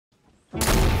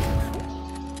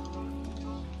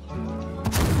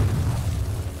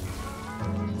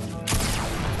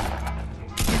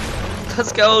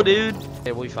Let's go, dude.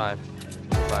 Hey, we'll be fine.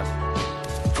 We'll be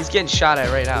fine. He's getting shot at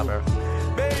right now, bro.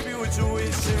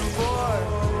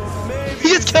 He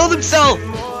just killed himself!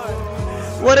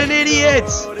 What an idiot!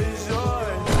 Let's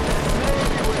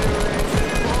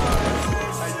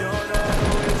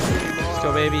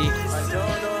go, baby.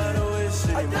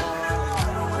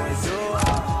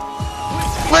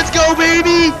 Let's go,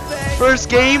 baby! First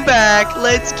game back.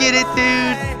 Let's get it,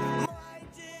 dude.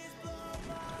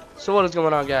 So what is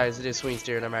going on, guys? It is Sweeney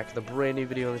here, and I'm back with a brand new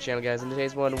video on the channel, guys. In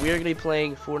today's one, we are going to be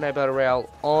playing Fortnite Battle Royale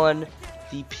on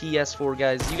the PS4,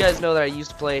 guys. You guys know that I used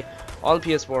to play on the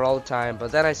PS4 all the time,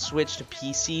 but then I switched to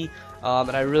PC, and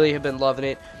I really have been loving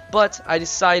it. But I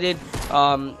decided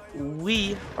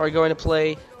we are going to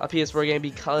play a PS4 game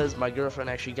because my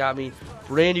girlfriend actually got me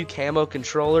brand new camo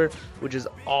controller, which is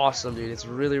awesome, dude. It's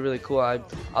really, really cool.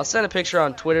 I'll send a picture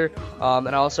on Twitter, and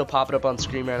I'll also pop it up on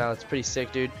screen right now. It's pretty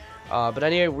sick, dude. But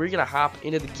anyway, we're going to hop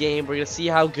into the game. We're going to see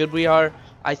how good we are.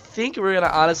 I think we're going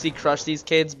to honestly crush these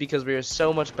kids because we are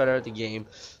so much better at the game.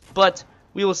 But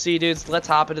we will see, dudes. Let's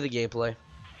hop into the gameplay.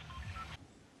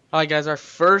 Alright, guys, our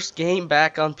first game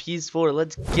back on PS4.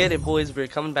 Let's get it, boys. We're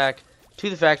coming back to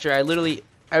the factory. I literally,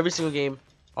 every single game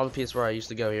on the PS4 I used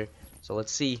to go here. So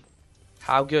let's see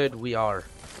how good we are.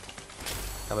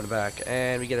 Coming back.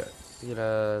 And we get a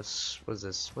what is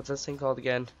this? What's this thing called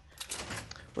again?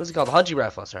 What is it called? The Hunji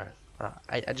Rifle. Sorry.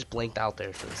 I just blanked out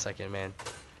there for a second, man.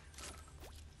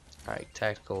 Alright,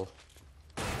 tactical.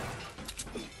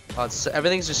 Oh,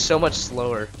 everything's just so much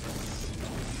slower.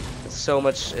 It's so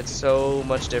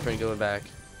much different going back.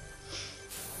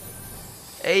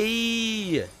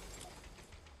 Hey!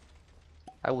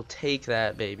 I will take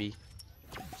that, baby.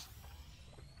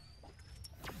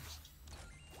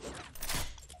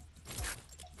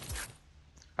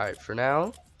 Alright, for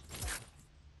now.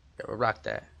 Yeah, we'll rock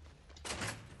that.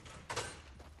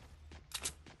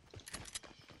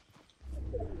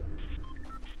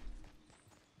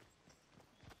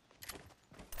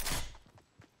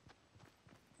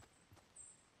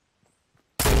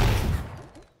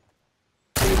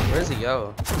 Where does he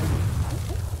go?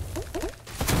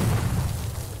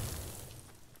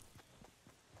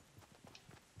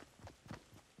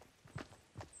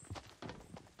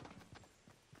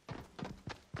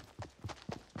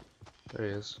 There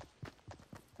he is.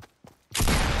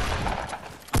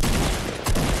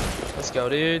 Let's go,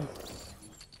 dude.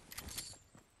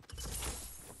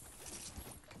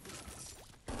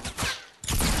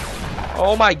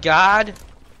 Oh my god.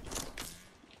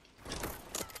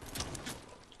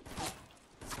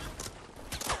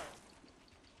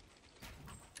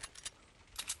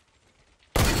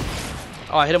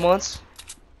 Oh, I hit him once.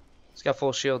 He's got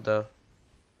full shield though.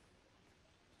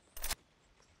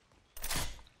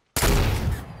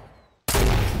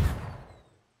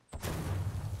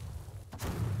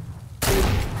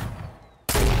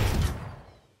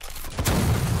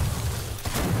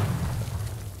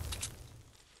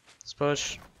 Let's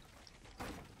push.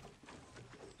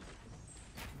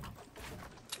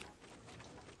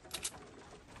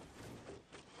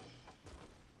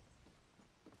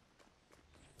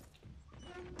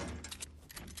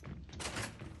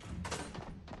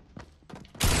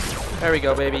 There we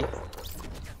go, baby.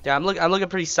 Yeah, I'm looking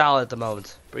pretty solid at the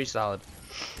moment. Pretty solid.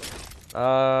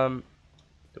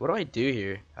 What do I do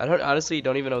here? I honestly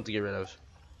don't even know what to get rid of.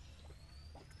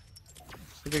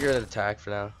 Let me get rid of attack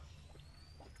for now.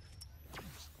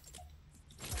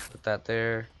 Put that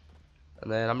there,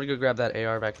 and then I'm gonna go grab that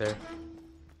AR back there.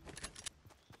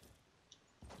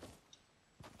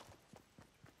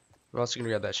 I'm also gonna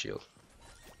grab that shield.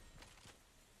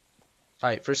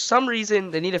 Alright, for some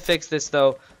reason, they need to fix this,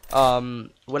 though.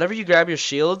 Whenever you grab your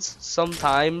shields,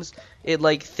 sometimes it,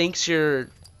 like, thinks you're...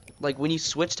 Like, when you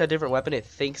switch to a different weapon, it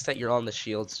thinks that you're on the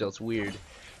shield still. It's weird.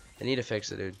 They need to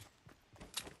fix it, dude.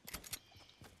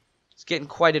 It's getting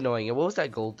quite annoying. And what was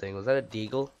that gold thing? Was that a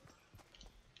deagle?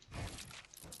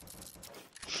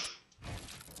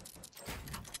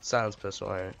 Silence pistol,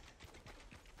 alright.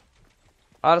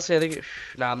 Honestly, I think...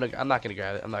 Nah, I'm not gonna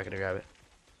grab it. I'm not gonna grab it.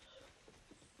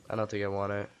 I don't think I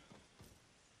want it.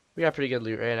 We got pretty good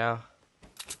loot right now.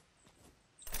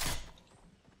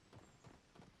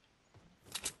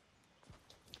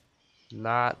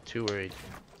 Not too worried.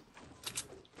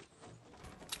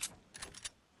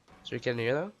 Is there a kid in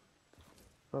here though?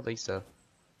 I don't think so.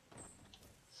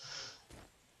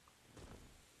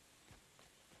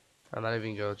 I'm not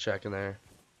even gonna go check in there.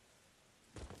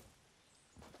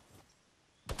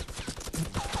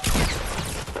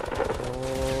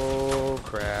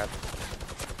 Crap.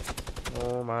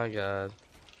 Oh my god.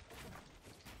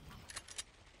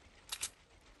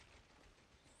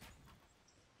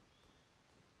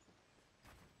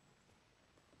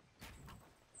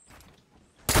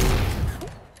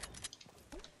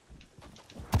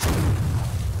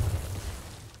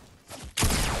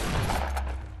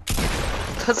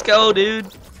 Let's go, dude.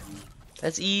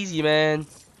 That's easy, man.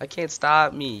 I can't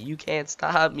stop me. You can't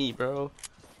stop me, bro.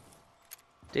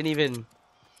 Didn't even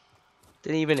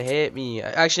hit me.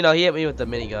 Actually, no, he hit me with the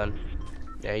minigun.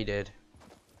 Yeah, he did.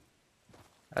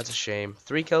 That's a shame.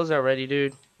 3 kills already,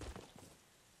 dude.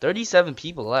 37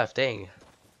 people left. Dang.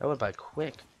 That went by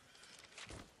quick.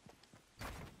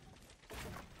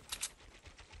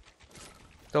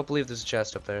 Don't believe there's a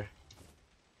chest up there.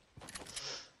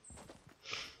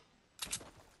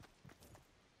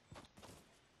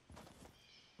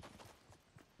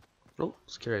 Oh,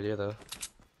 scary idea though.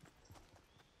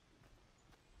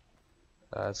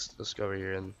 Let's go over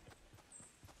here and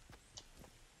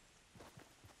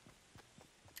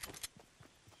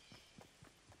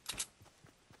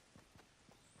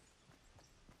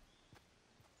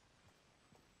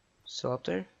still up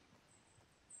there?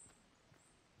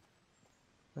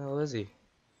 Oh, is he?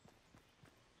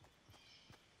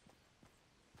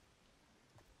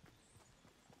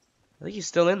 I think he's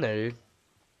still in there, dude.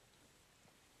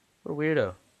 What a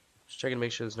weirdo. Just checking to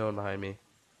make sure there's no one behind me.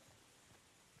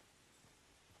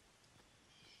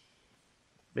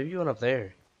 Maybe you went up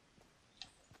there.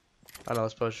 I don't know,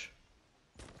 let's push.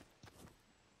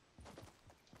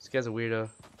 This guy's a weirdo.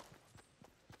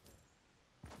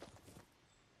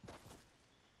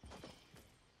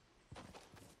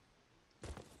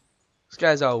 This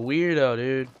guy's a weirdo,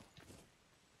 dude.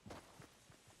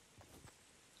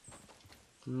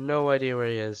 No idea where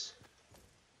he is.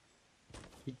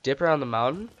 You dip around the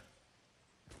mountain?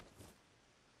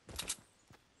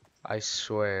 I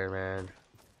swear, man.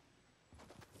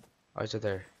 Oh, he's right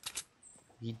there.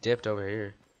 He dipped over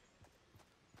here.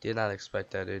 Did not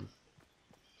expect that, dude.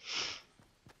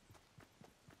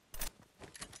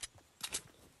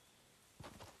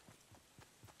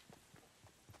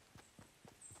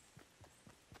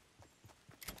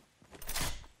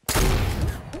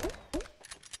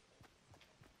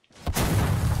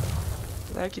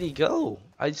 Where can he go?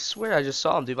 I swear I just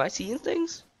saw him, dude. Am I seeing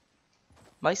things?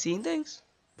 Am I seeing things?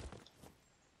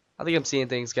 I think I'm seeing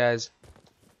things, guys.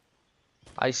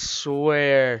 I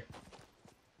swear.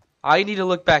 I need to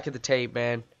look back at the tape,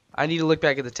 man. I need to look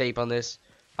back at the tape on this.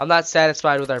 I'm not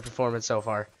satisfied with our performance so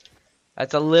far.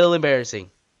 That's a little embarrassing.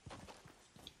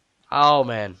 Oh,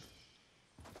 man.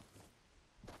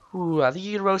 Ooh, I think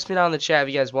you can roast me down in the chat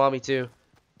if you guys want me to.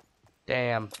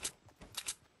 Damn.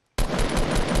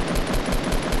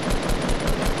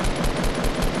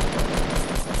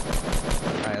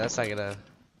 Alright, that's not gonna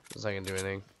do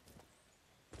anything.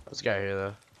 This guy here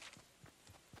though.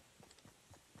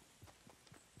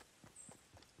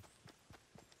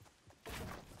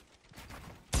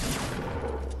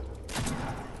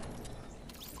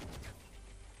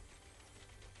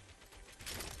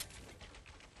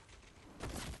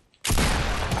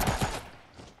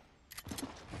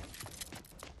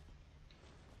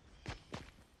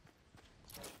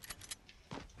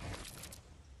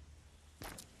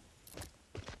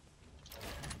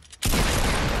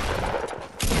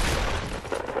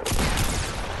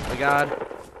 God.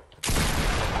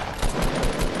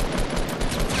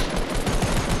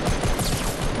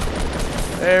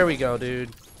 There we go,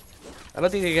 dude. I don't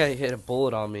think they got hit a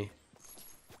bullet on me.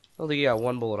 I don't think he got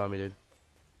one bullet on me, dude.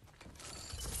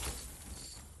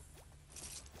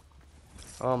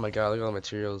 Oh my god, look at all the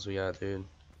materials we got, dude.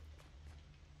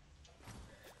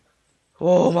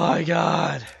 Oh my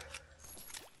god.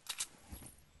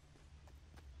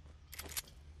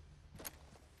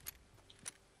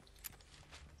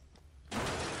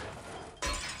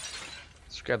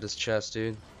 Let's grab this chest,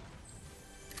 dude.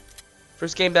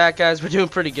 First game back, guys. We're doing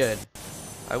pretty good.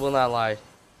 I will not lie.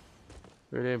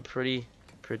 We're doing pretty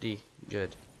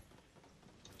good.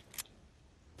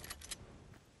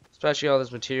 Especially all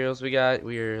those materials we got.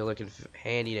 We are looking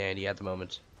handy dandy at the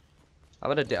moment. I'm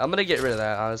gonna get rid of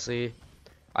that, honestly.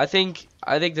 I think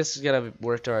this is gonna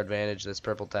work to our advantage. This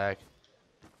purple tack.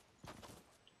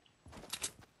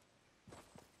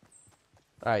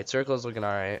 All right, circle's looking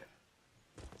all right.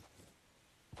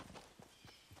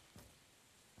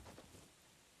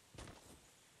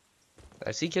 I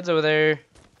see kids over there.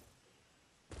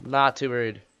 Not too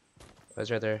worried. That's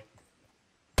right there.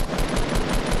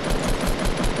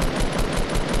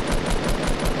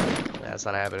 That's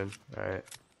not happening. Alright.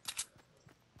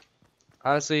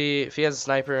 Honestly, if he has a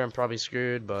sniper, I'm probably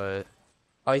screwed, but...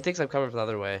 Oh, he thinks I'm coming from the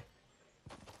other way.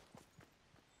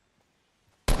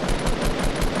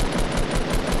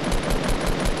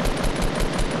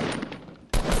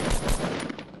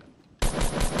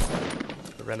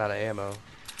 I ran out of ammo.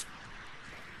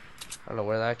 I don't know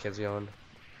where that kid's going.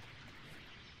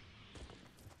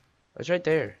 It's right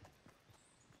there.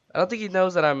 I don't think he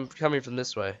knows that I'm coming from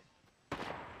this way.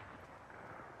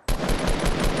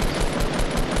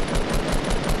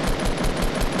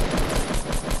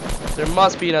 There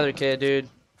must be another kid, dude.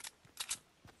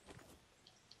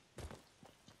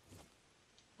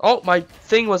 Oh, my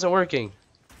thing wasn't working.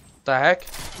 The heck?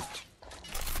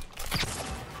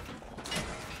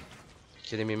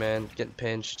 Kidding me, man? Getting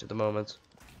pinched at the moment.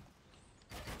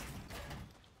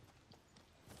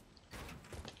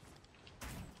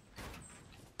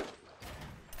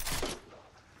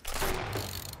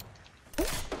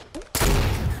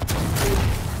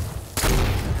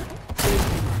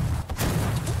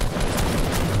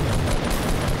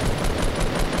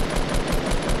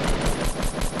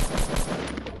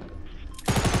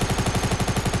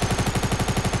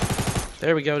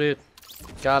 There we go, dude.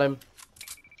 Got him.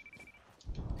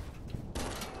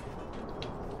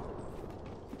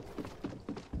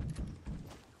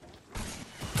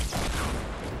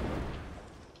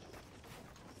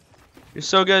 You're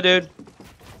so good, dude.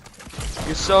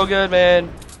 You're so good,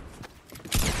 man.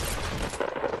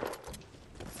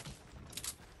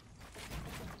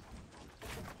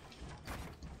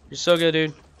 You're so good,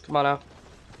 dude. Come on now.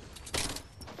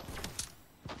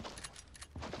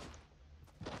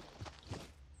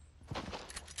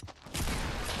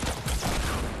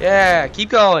 Yeah, keep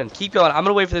going. Keep going. I'm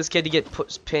gonna wait for this kid to get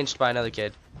pinched by another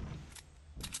kid.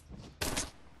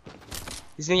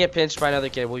 He's gonna get pinched by another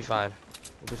kid. We'll be fine.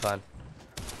 We'll be fine.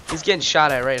 He's getting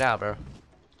shot at right now, bro.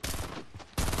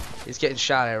 He's getting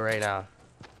shot at right now.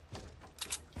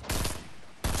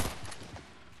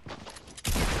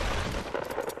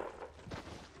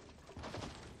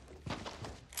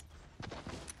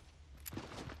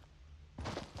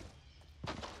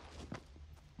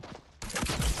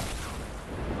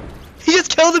 He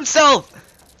just killed himself!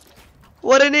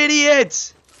 What an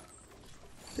idiot!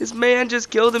 This man just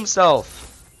killed himself.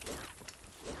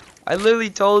 I literally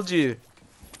told you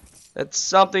that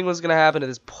something was gonna happen to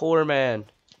this poor man.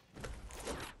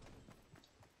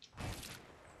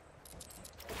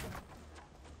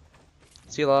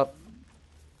 Seal up.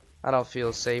 I don't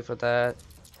feel safe with that.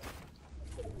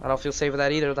 I don't feel safe with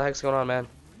that either. What the heck's going on, man?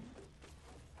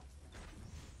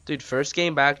 Dude, first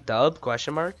game back dub?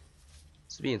 Question mark?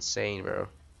 This would be insane, bro.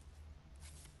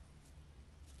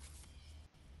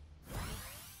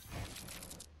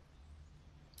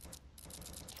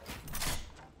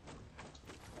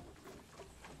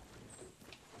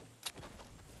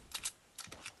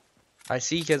 I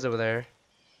see kids over there.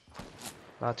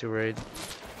 Not too worried.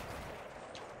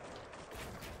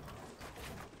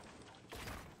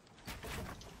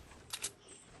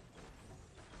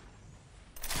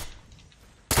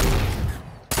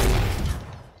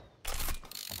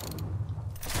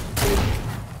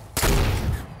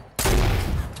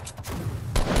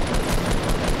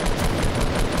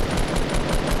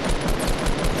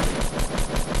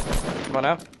 Come on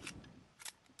now.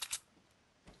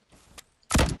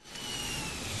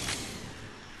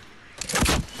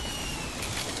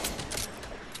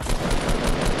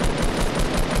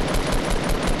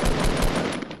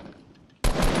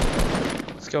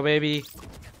 Let's go, baby.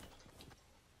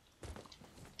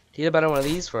 He had a better one of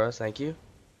these for us, thank you.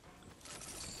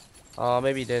 Oh,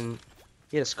 maybe he didn't.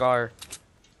 He had a scar.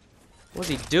 What's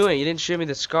he doing? He didn't shoot me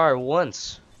the scar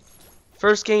once.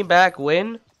 First game back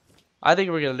win. I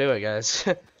think we're gonna do it, guys.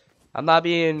 I'm not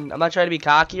trying to be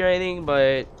cocky or anything,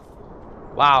 but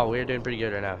wow, we're doing pretty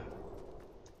good right now.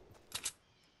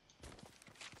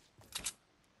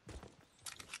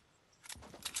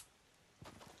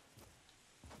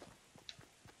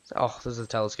 Oh, those are the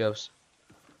telescopes.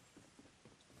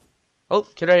 Oh,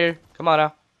 kid right here. Come on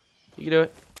now. You can do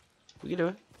it. We can do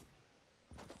it.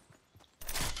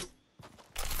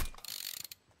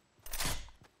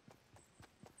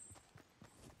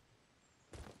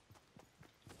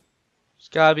 There's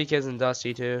gotta be kids in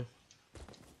Dusty too.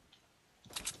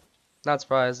 Not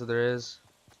surprised that there is.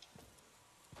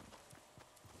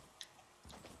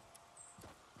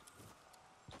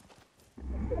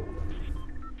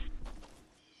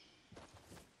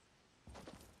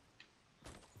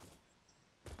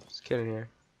 There's a kid in here.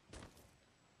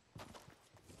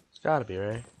 It's gotta be,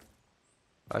 right?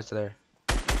 Oh, it's there.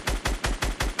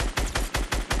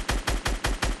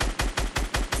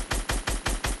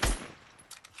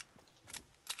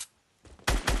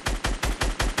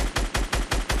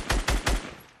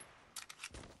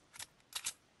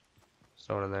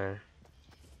 Someone in there.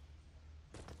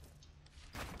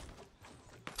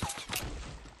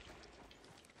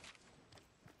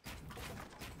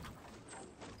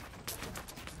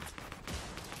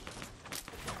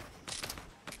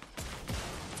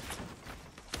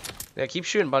 Yeah, keep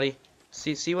shooting, buddy.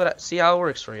 See how it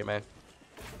works for you, man.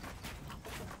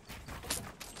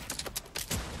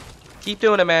 Keep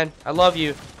doing it, man. I love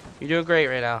you. You're doing great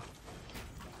right now.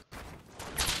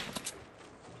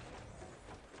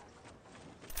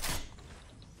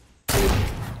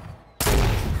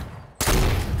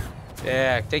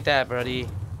 Yeah, take that, buddy.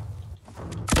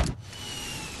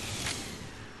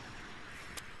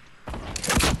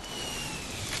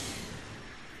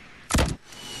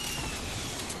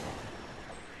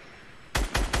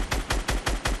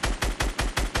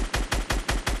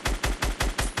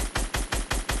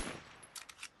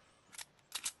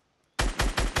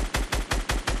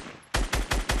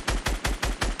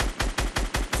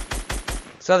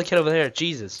 Saw the kid over there.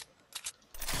 Jesus.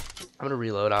 I'm gonna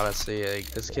reload, honestly.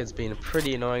 Like, this kid's being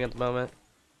pretty annoying at the moment.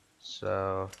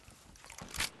 So.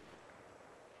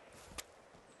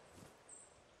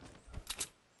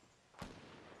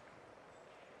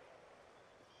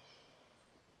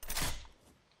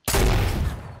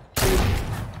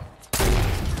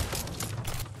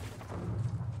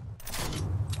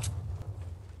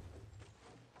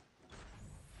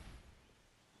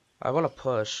 I wanna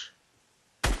push.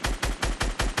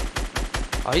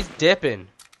 Oh, he's dipping.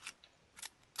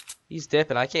 He's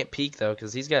dipping. I can't peek though,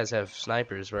 cause these guys have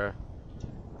snipers, bro.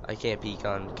 I can't peek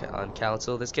on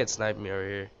council. This kid's sniping me over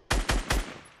here.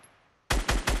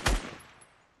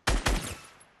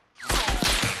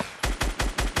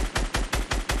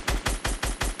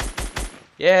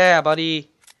 Yeah, buddy.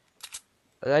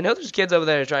 I know there's kids over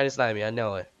there trying to snipe me. I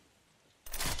know it.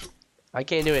 I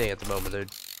can't do anything at the moment, dude.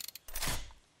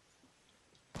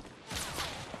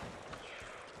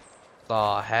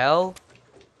 The hell?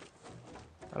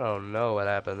 I don't know what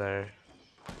happened there.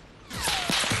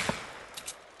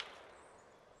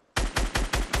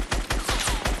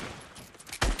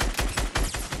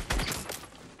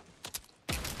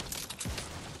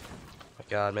 My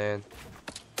God, man.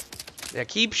 Yeah,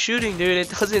 keep shooting, dude. It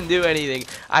doesn't do anything.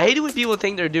 I hate it when people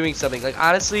think they're doing something. Like,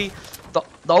 honestly, the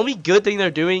only good thing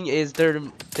they're doing is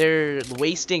they're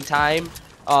wasting time.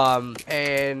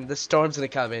 And the storm's gonna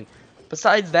come in.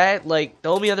 Besides that, like, the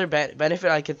only other benefit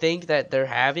I could think that they're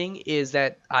having is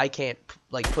that I can't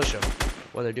like push them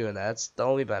when they're doing that. That's the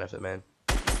only benefit, man.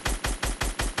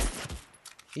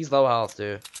 He's low health,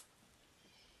 dude.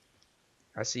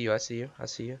 I see you. I see you. I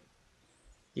see you.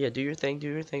 Yeah, do your thing. Do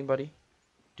your thing, buddy.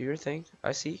 Do your thing.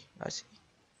 I see. I see.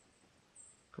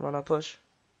 Come on, I'll push.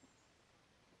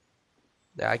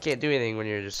 Yeah, I can't do anything when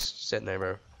you're just sitting there,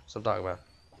 bro. That's what I'm talking about.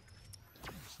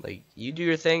 Like, you do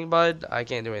your thing, bud. I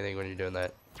can't do anything when you're doing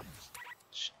that.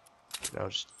 You know,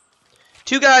 just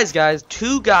two guys, guys.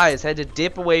 Two guys had to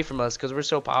dip away from us because we're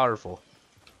so powerful.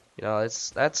 You know,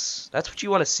 that's what you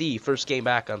want to see first game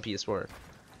back on PS4.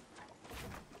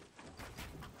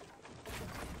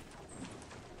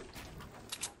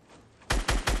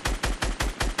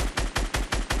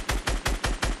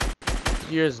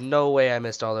 There's no way I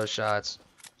missed all those shots.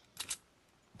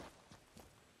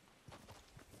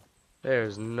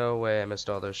 There's no way I missed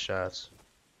all those shots.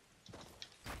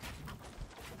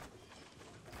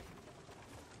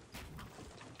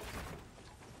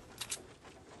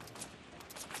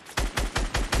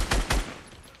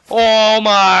 Oh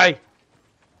my!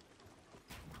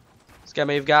 This guy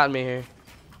may have gotten me here.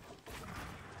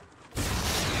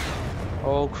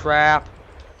 Oh crap.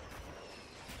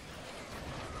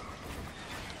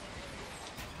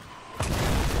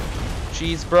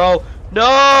 Jeez, bro.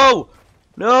 No!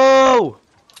 No!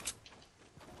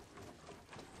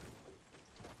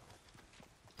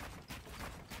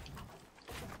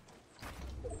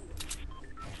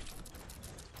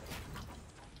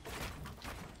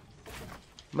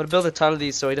 I'm gonna build a ton of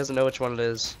these so he doesn't know which one it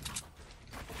is.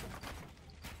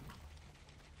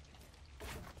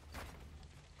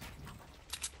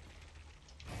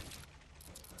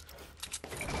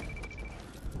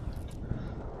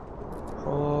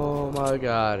 Oh my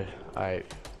God. Alright.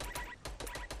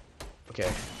 Okay.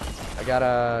 I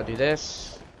gotta do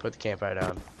this. Put the campfire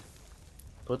down.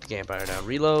 Put the campfire down.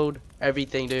 Reload.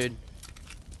 Everything, dude.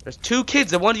 There's two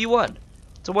kids. A 1v1.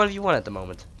 It's a 1v1 at the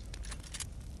moment.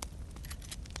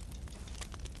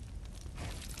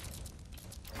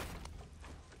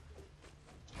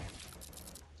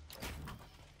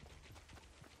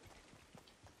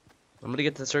 I'm gonna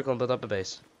get to the circle and build up a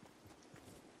base.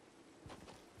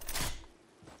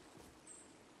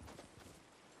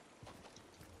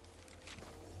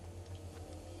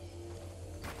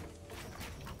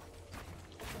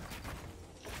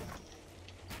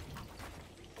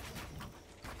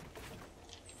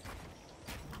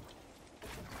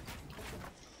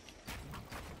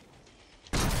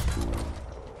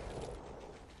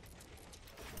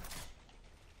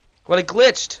 What, it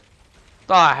glitched?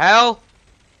 The hell?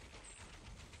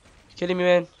 You kidding me,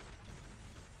 man?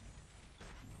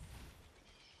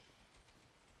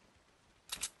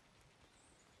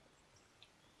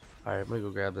 Alright, I'm gonna go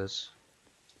grab this.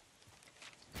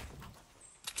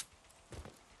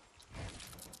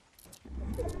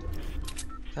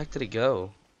 The heck did it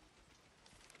go?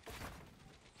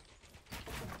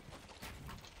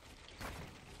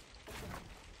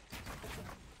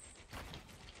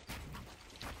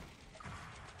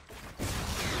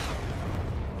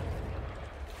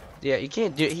 Yeah, you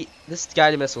can't do. This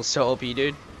guided missile is so OP,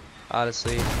 dude.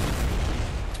 Honestly.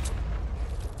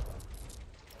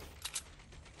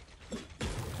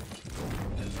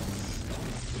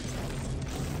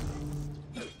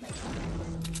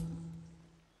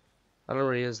 I don't know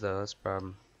where he is though. That's the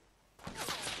problem.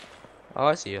 Oh,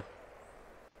 I see you.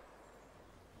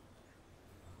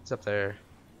 It's up there.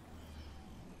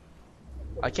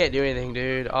 I can't do anything,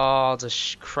 dude. Oh, it's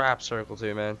a crap circle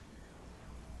too, man.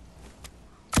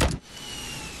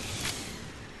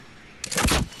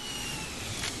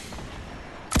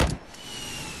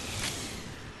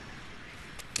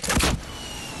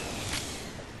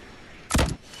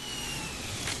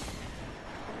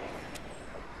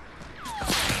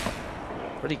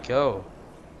 Where'd he go?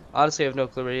 Honestly, I have no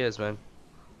clue where he is, man.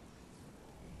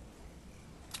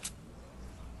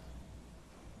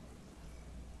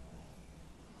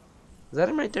 Is that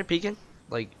him right there peeking?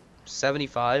 Like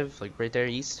 75, like right there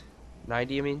east?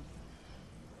 90, I mean?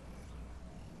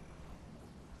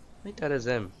 I think that is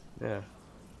him. Yeah.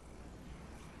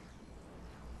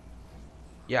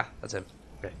 Yeah, that's him.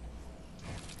 Okay.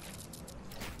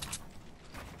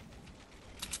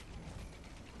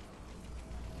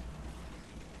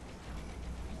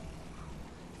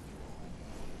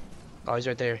 Oh, he's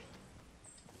right there.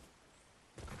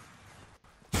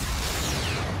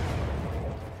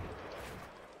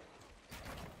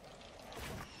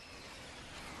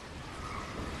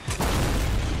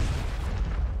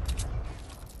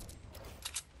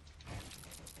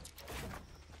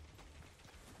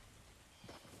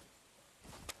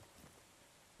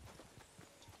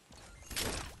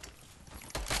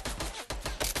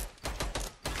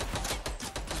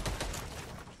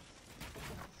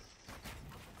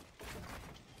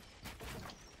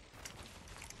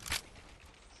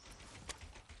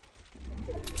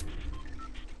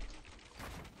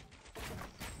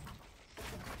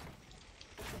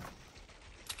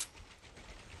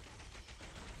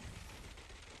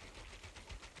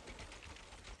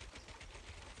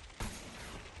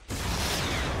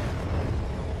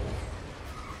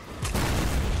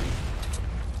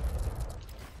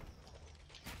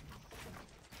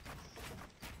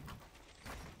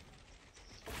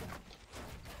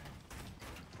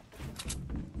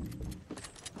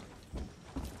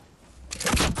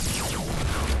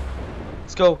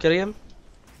 Let's go, get him.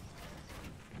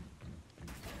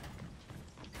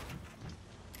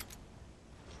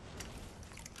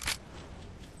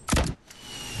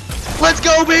 Let's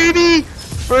go, baby!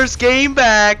 First game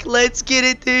back. Let's get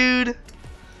it, dude.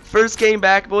 First game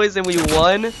back, boys, and we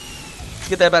won. Let's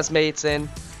get that best mates in.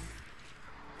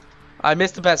 I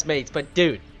missed the best mates, but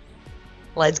dude,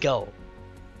 let's go.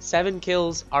 7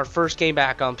 kills, our first game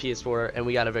back on PS4, and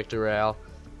we got a victory royale.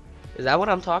 Is that what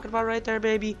I'm talking about right there,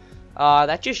 baby?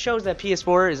 That just shows that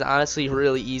PS4 is honestly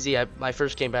really easy. My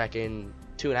first came back in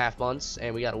 2.5 months,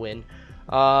 and we got a win.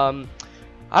 I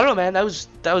don't know, man. That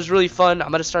was really fun. I'm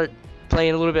gonna start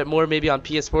playing a little bit more, maybe on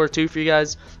PS4 too, for you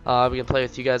guys. We can play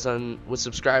with you guys with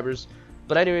subscribers.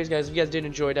 But anyways, guys, if you guys did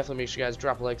enjoy, definitely make sure you guys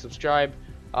drop a like, subscribe,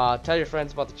 tell your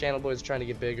friends about the channel, boys. Trying to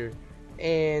get bigger.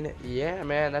 And yeah,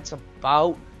 man, that's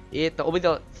about it.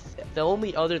 The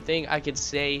only other thing I could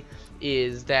say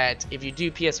is that if you do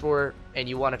PS4 and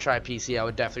you want to try PC, I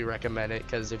would definitely recommend it,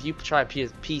 because if you try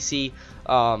PC,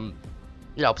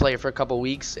 you know, play it for a couple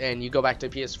weeks and you go back to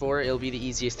PS4, it'll be the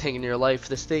easiest thing in your life.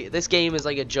 This game is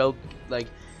like a joke. Like,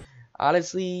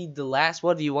 honestly, the last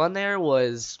 1v1 there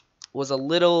was a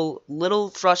little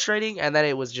frustrating, and then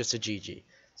it was just a GG.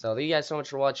 So thank you guys so much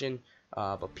for watching,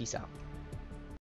 but peace out.